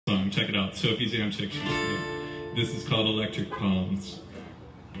Check it out. Sofie Zamchick. This is called Electric Palms.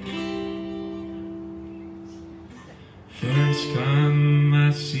 First time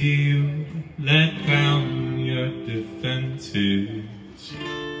I see you, let down your defenses.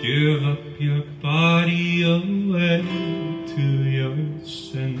 Give up your body away to your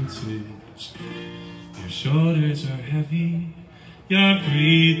senses. Your shoulders are heavy, your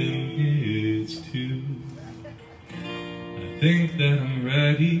breathing is too. I think that I'm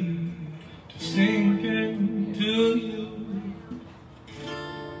ready to sink into you.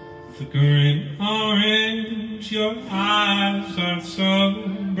 Flickering orange, your eyes are so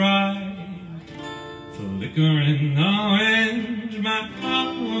bright. Flickering orange, my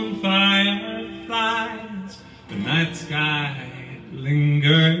own fireflies. The night sky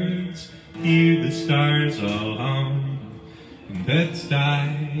lingers, hear the stars all hum. In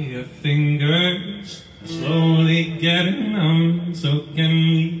bed-stuy, your fingers are slowly getting numb. So can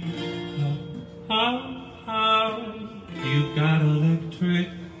we, you've got electric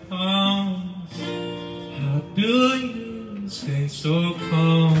palms. How do you stay so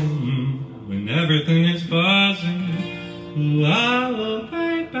calm when everything is buzzing? Oh,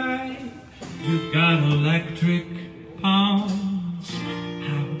 baby, you've got electric palms.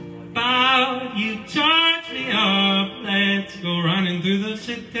 How about you charge me up? Let's go running through the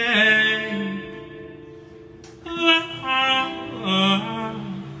city.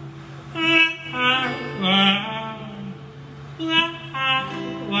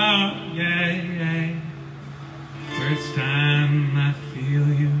 Yeah. First time I feel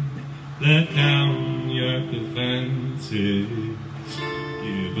you, let down your defenses.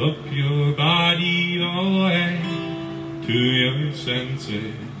 Give up your body away to your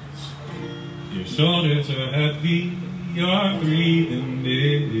senses. Your shoulders are heavy, your breathing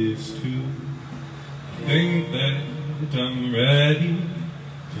is too. I think that I'm ready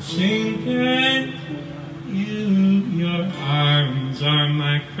to sink into you. Your arms are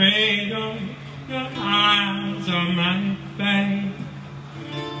my cradle, your eyes are my faith.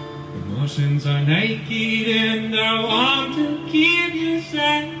 Emotions are naked and I want to keep you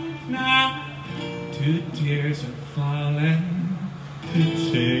safe now. 2 tears are falling, 2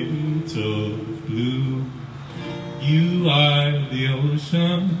 shades of blue. You are the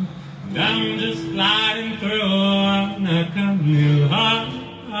ocean and I'm just gliding through on a canoe.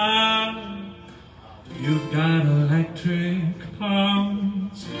 You've got electric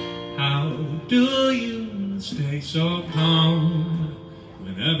palms. How do you stay so calm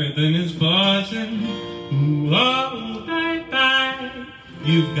when everything is buzzing? Ooh, oh, baby,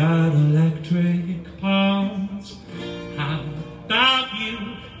 you've got electric palms. How about you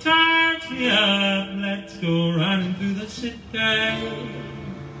charge me up? Let's go running through the city.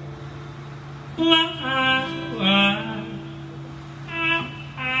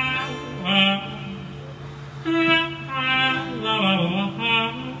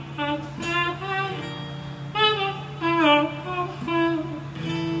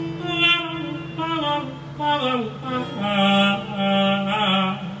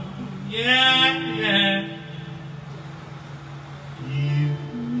 Yeah.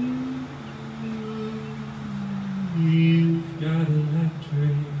 You've got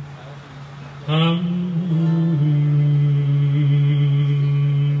electric palms.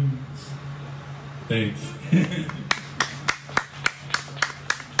 Thanks.